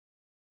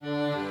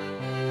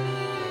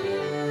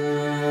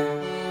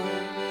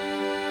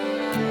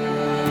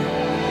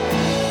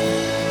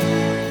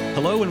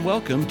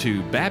welcome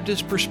to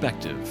Baptist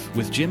Perspective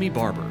with Jimmy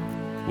Barber.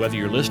 Whether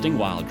you're listening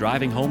while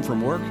driving home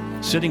from work,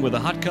 sitting with a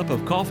hot cup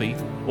of coffee,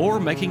 or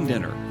making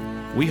dinner,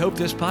 we hope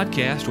this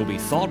podcast will be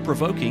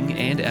thought-provoking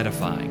and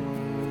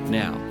edifying.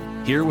 Now,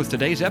 here with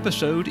today's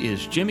episode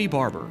is Jimmy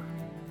Barber.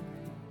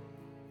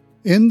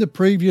 In the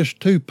previous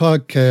two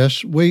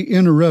podcasts, we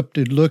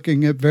interrupted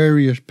looking at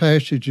various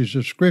passages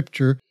of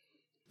Scripture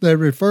that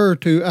refer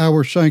to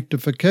our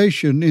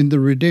sanctification in the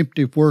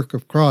redemptive work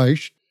of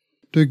Christ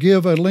to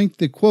give a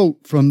lengthy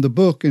quote from the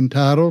book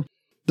entitled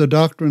The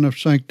Doctrine of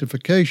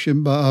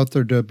Sanctification by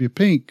Arthur W.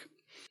 Pink.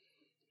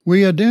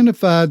 We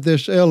identified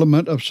this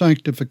element of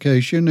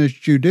sanctification as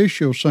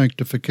judicial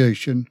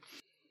sanctification,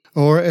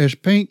 or as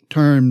Pink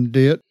termed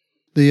it,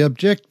 the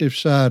objective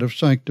side of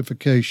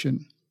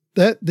sanctification,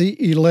 that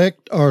the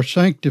elect are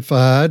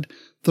sanctified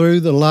through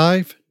the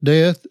life,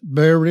 death,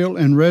 burial,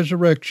 and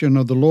resurrection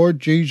of the Lord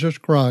Jesus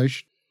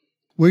Christ.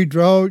 We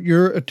draw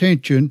your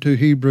attention to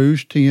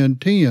Hebrews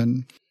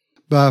 10:10,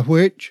 by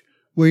which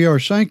we are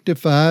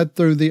sanctified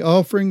through the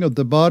offering of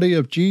the body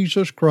of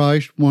Jesus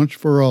Christ once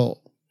for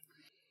all.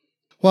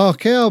 While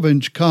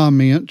Calvin's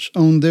comments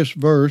on this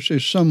verse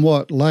is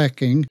somewhat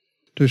lacking,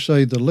 to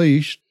say the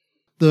least,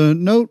 the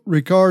note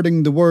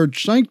regarding the word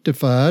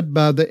sanctified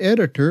by the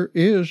editor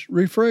is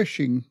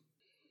refreshing.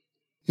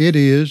 It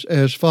is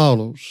as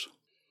follows.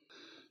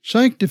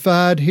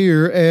 Sanctified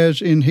here, as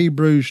in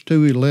Hebrews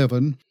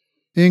 2:11,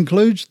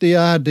 includes the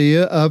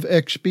idea of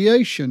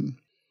expiation.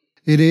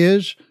 It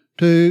is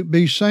to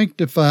be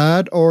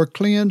sanctified or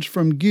cleansed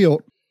from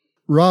guilt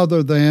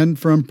rather than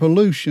from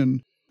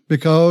pollution,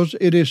 because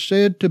it is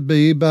said to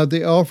be by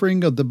the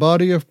offering of the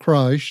body of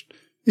Christ,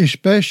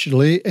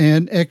 especially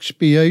an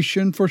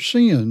expiation for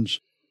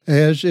sins,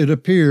 as it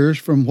appears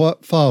from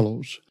what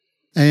follows.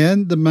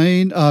 And the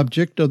main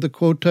object of the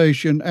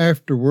quotation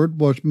afterward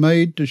was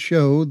made to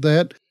show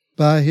that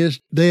by his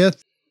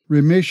death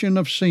remission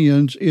of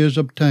sins is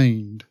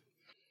obtained.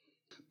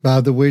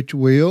 By the which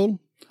will,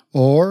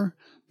 or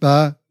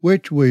by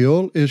which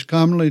will is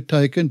commonly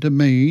taken to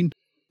mean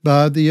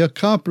by the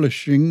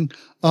accomplishing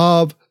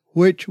of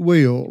which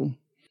will,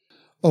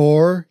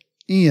 or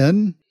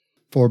in,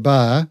 for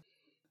by,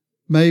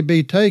 may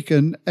be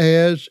taken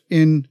as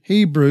in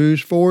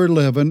Hebrews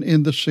 4:11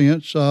 in the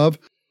sense of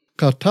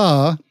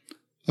kata,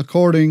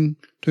 according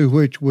to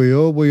which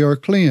will we are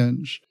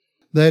cleansed,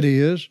 that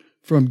is,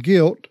 from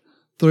guilt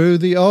through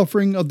the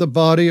offering of the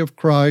body of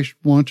Christ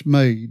once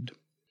made.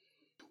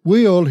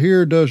 Will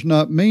here does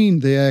not mean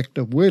the act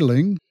of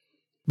willing,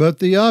 but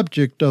the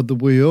object of the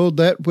will,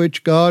 that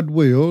which God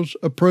wills,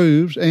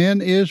 approves,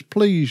 and is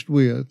pleased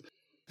with,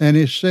 and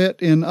is set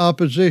in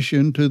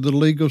opposition to the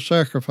legal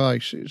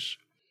sacrifices.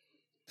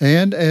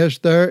 And as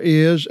there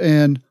is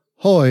an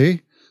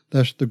hoi,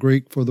 that's the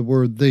Greek for the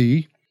word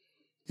thee,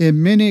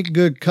 in many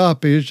good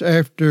copies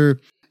after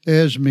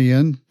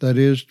esmian, that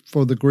is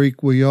for the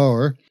Greek we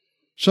are,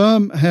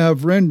 some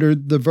have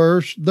rendered the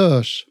verse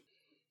thus,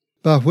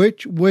 by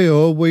which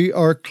will we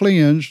are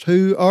cleansed,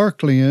 who are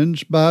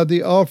cleansed by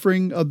the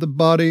offering of the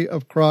body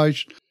of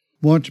Christ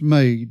once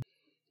made.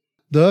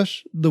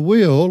 Thus the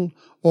will,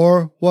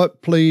 or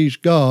what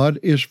pleased God,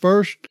 is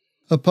first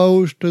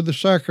opposed to the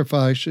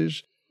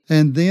sacrifices,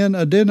 and then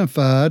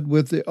identified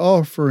with the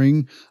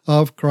offering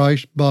of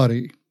Christ's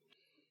body.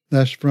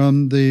 That's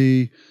from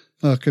the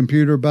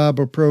Computer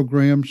Bible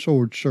Program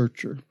Sword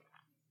Searcher.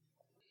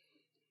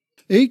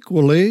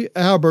 Equally,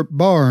 Albert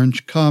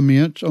Barnes'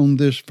 comments on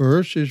this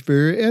verse is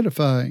very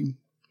edifying.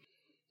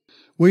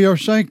 We are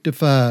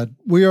sanctified.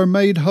 We are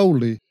made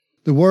holy.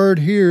 The word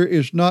here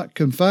is not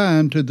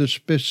confined to the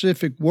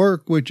specific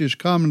work which is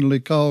commonly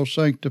called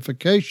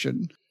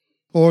sanctification,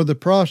 or the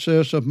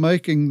process of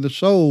making the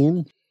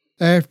soul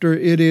after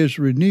it is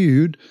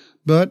renewed,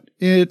 but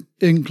it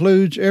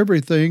includes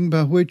everything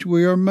by which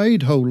we are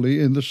made holy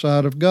in the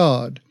sight of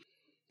God.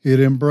 It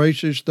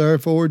embraces,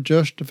 therefore,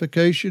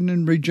 justification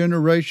and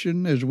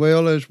regeneration, as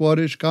well as what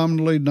is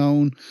commonly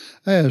known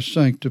as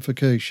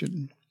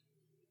sanctification.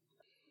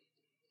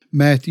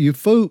 Matthew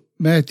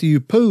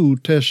Poole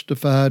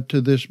testified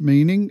to this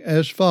meaning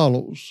as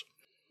follows.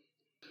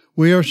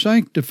 We are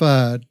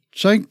sanctified.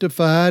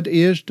 Sanctified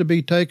is to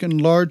be taken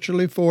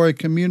largely for a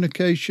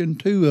communication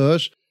to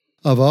us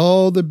of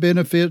all the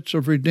benefits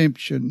of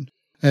redemption,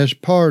 as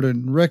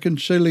pardon,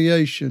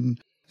 reconciliation,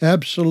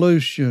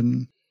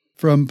 absolution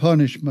from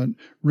punishment,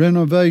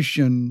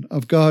 renovation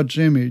of God's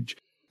image,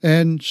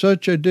 and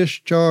such a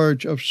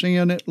discharge of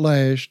sin at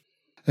last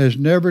as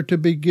never to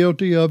be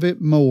guilty of it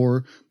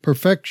more,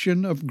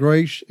 perfection of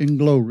grace and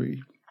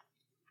glory.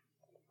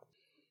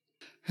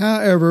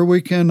 However,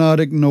 we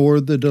cannot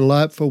ignore the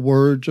delightful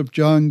words of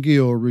John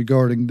Gill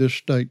regarding this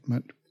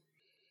statement.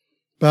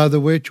 By the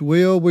which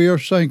will we are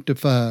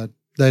sanctified,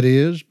 that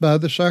is, by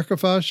the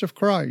sacrifice of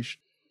Christ,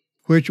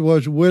 which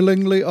was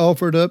willingly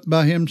offered up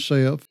by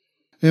himself,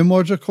 and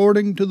was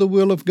according to the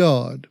will of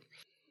God.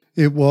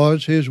 It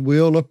was his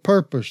will of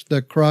purpose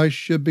that Christ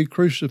should be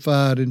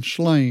crucified and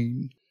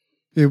slain.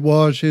 It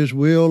was his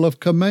will of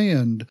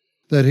command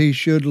that he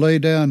should lay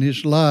down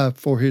his life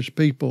for his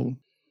people.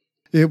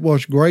 It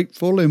was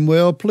grateful and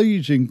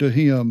well-pleasing to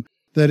him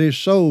that his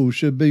soul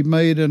should be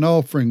made an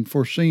offering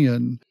for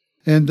sin,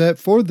 and that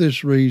for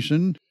this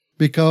reason,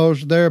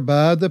 because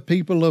thereby the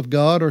people of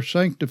God are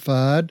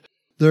sanctified,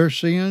 their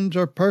sins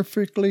are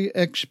perfectly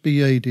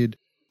expiated,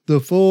 the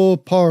full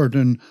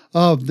pardon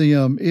of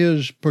them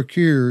is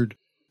procured,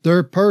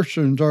 their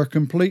persons are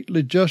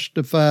completely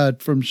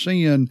justified from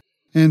sin,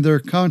 and their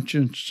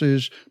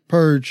consciences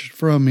purged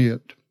from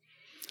it.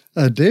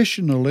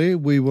 Additionally,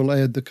 we will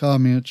add the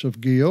comments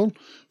of Gill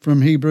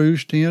from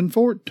Hebrews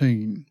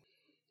 10:14.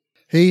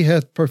 He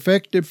hath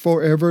perfected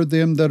forever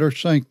them that are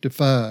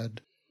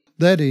sanctified,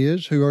 that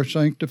is, who are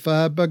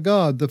sanctified by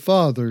God the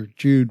Father,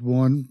 Jude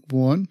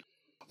 1:1,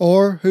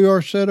 or who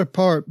are set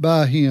apart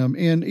by him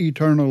in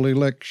eternal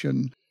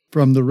election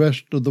from the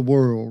rest of the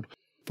world,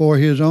 for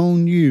his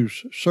own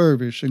use,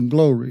 service, and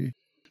glory,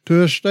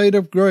 to a state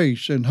of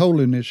grace and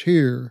holiness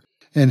here,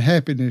 and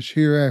happiness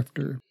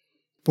hereafter.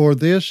 For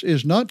this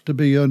is not to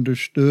be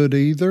understood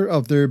either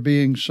of their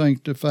being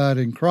sanctified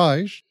in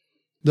Christ,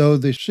 though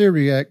the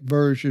Syriac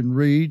version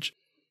reads,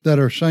 that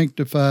are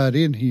sanctified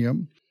in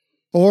him,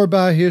 or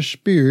by his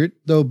Spirit,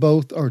 though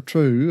both are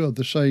true of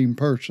the same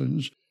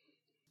persons.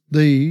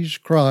 These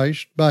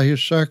Christ, by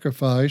his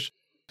sacrifice,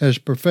 has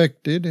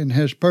perfected and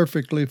has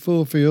perfectly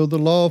fulfilled the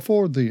law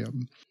for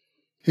them.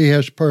 He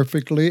has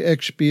perfectly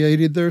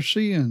expiated their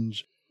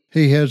sins.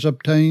 He has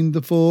obtained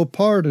the full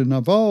pardon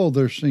of all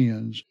their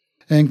sins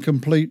and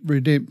complete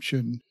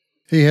redemption.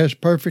 He has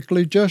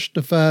perfectly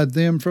justified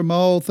them from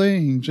all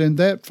things, and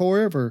that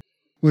forever,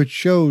 which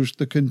shows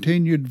the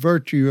continued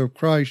virtue of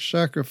Christ's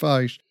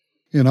sacrifice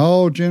in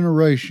all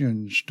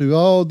generations to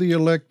all the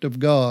elect of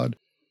God,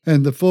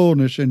 and the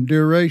fullness and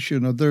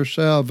duration of their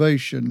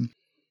salvation.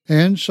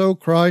 And so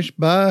Christ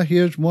by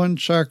his one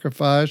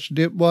sacrifice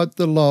did what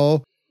the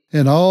law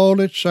and all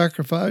its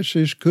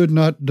sacrifices could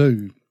not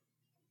do.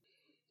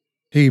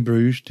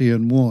 Hebrews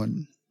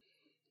 10:1.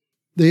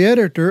 The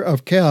editor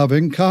of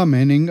Calvin,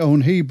 commenting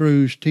on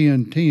Hebrews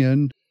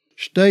 10:10,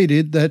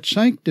 stated that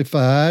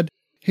sanctified,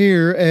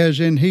 here as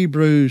in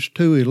Hebrews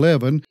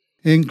 2:11,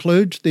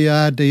 includes the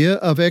idea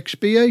of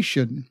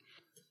expiation.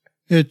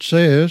 It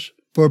says,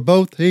 "For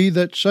both he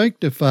that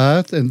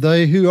sanctifieth and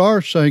they who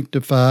are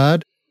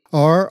sanctified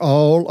are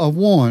all of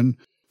one,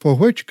 for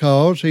which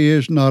cause he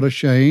is not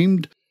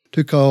ashamed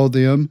to call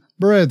them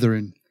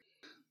brethren."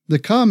 The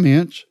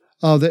comments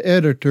of the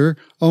editor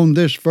on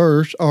this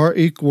verse are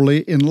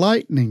equally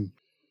enlightening.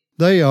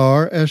 They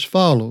are as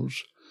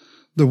follows.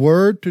 The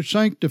word to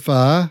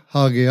sanctify,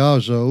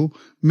 hagiazo,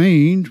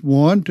 means,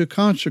 1, to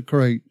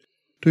consecrate,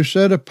 to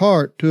set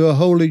apart to a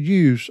holy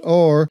use,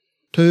 or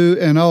to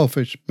an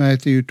office,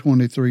 Matthew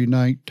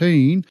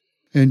 23:19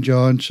 and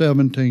John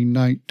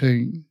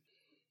 17:19.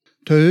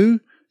 2,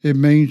 it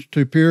means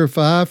to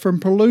purify from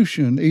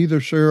pollution,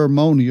 either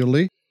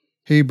ceremonially,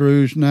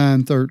 Hebrews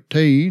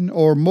 9:13,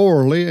 or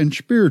morally and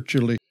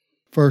spiritually,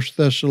 1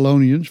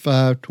 Thessalonians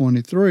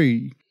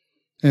 5:23.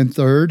 And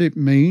 3rd, it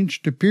means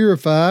to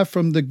purify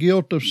from the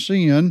guilt of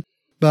sin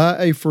by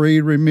a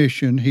free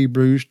remission,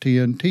 Hebrews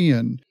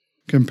 10:10,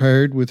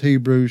 compared with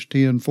Hebrews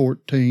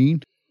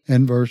 10:14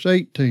 and verse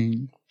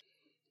 18.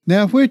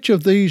 Now, which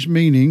of these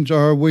meanings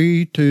are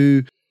we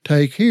to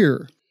take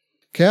here?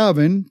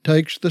 Calvin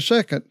takes the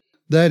second,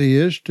 that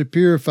is, to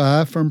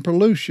purify from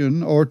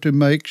pollution or to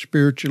make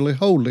spiritually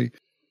holy.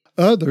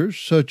 Others,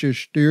 such as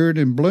Stewart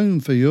and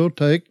Bloomfield,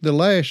 take the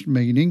last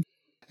meaning,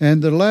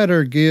 and the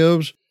latter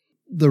gives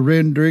the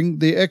rendering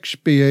the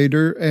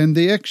expiator and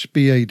the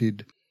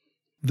expiated.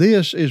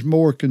 This is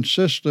more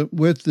consistent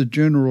with the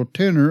general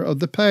tenor of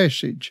the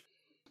passage.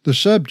 The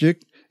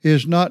subject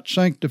is not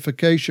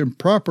sanctification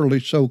properly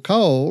so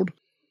called,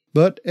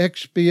 but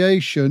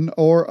expiation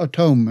or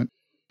atonement.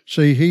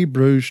 See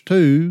Hebrews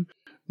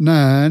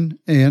 2:9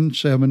 and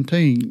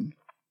 17.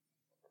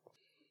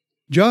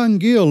 John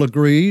Gill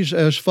agrees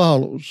as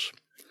follows,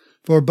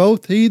 "For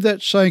both he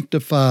that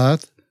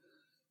sanctifieth,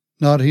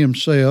 not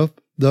himself,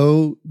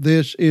 though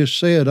this is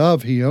said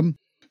of him,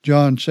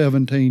 John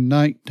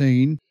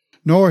 17:19,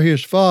 nor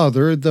his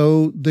Father,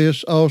 though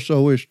this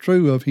also is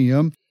true of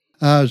him,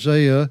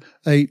 Isaiah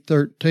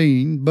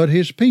 8:13, but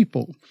his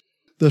people,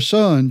 the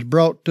sons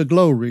brought to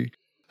glory,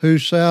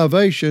 whose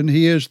salvation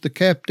he is the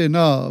captain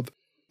of.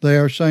 They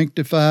are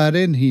sanctified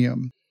in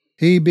him,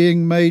 he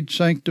being made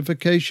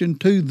sanctification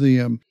to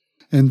them,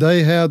 and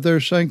they have their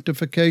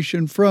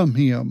sanctification from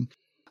him,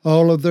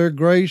 all of their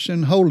grace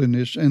and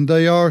holiness, and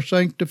they are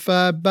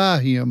sanctified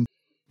by him,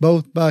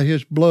 both by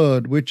his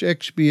blood, which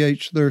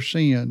expiates their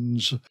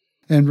sins,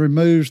 and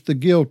removes the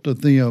guilt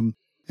of them,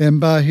 and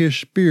by his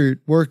Spirit,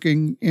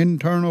 working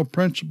internal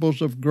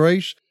principles of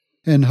grace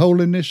and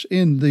holiness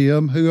in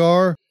them who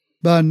are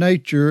by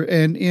nature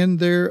and in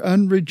their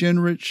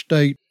unregenerate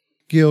state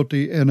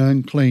guilty and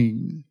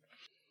unclean.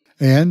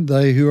 And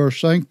they who are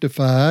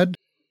sanctified,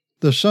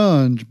 the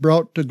sons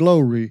brought to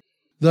glory,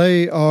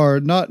 they are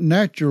not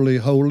naturally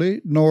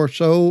holy, nor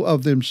so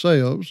of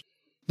themselves.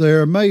 They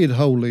are made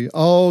holy.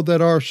 All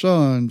that are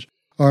sons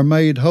are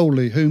made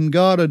holy, whom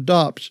God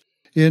adopts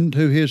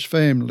into his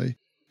family.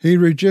 He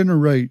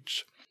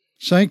regenerates,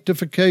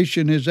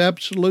 Sanctification is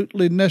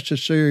absolutely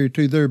necessary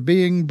to their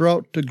being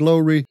brought to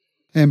glory,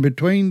 and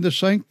between the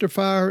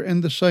sanctifier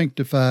and the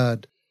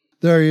sanctified,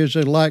 there is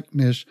a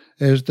likeness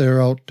as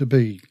there ought to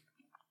be.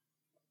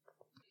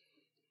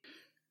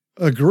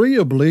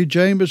 Agreeably,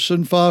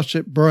 Jamieson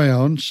Fawcett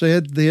Brown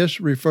said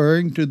this,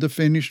 referring to the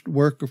finished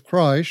work of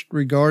Christ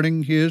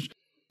regarding his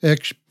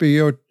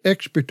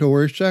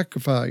expiatory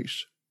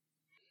sacrifice.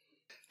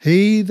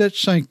 He that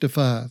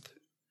sanctifieth,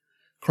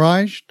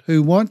 Christ,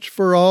 who once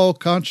for all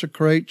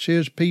consecrates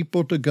his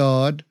people to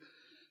God,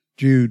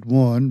 Jude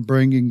 1,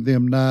 bringing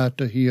them nigh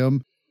to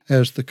him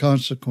as the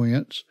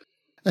consequence,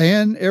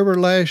 and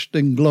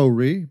everlasting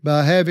glory,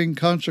 by having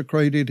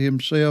consecrated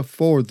himself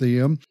for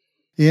them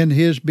in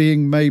his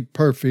being made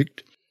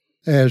perfect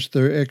as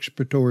their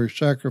expiatory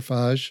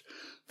sacrifice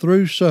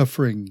through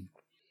suffering.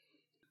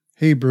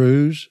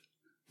 Hebrews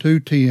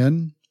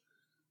 2:10,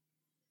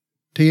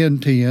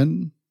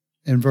 10:10,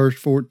 and verse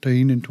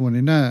 14 and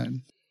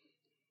 29.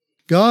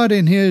 God,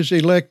 in his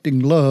electing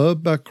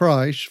love by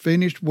Christ's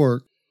finished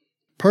work,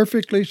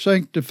 perfectly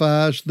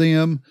sanctifies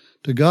them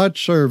to God's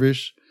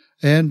service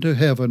and to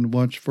heaven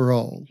once for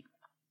all.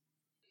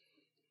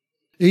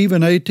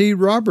 Even A.T.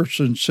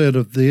 Robertson said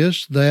of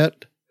this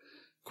that,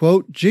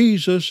 quote,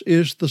 Jesus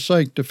is the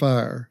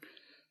sanctifier,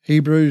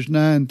 Hebrews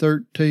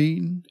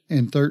 9:13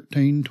 and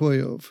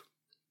 13:12.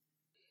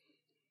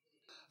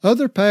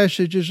 Other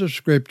passages of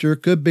Scripture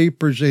could be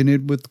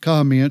presented with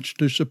comments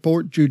to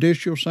support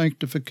judicial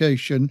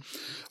sanctification,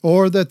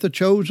 or that the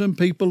chosen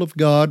people of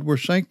God were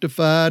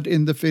sanctified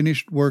in the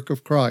finished work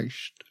of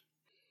Christ.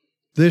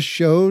 This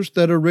shows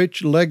that a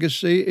rich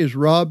legacy is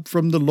robbed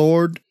from the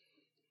Lord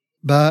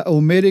by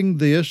omitting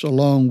this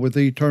along with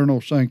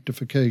eternal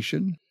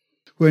sanctification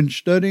when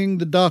studying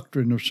the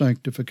doctrine of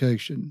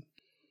sanctification.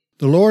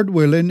 The Lord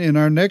willing, in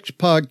our next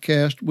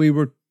podcast, we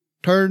will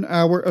turn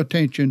our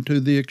attention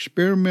to the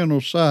experimental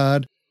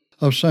side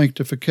of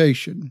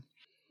sanctification.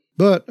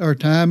 But our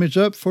time is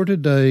up for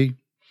today.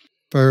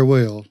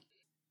 Farewell.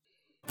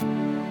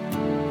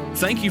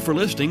 Thank you for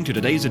listening to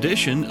today's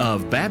edition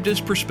of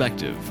Baptist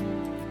Perspective.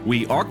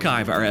 We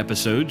archive our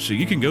episodes so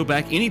you can go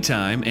back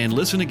anytime and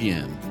listen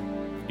again.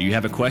 Do you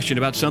have a question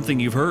about something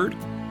you've heard,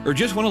 or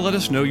just want to let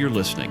us know you're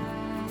listening?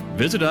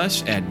 Visit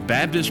us at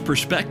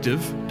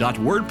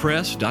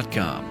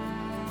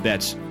baptistperspective.wordpress.com.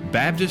 That's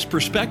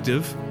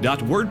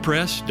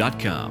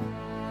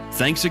baptistperspective.wordpress.com.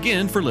 Thanks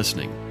again for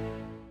listening.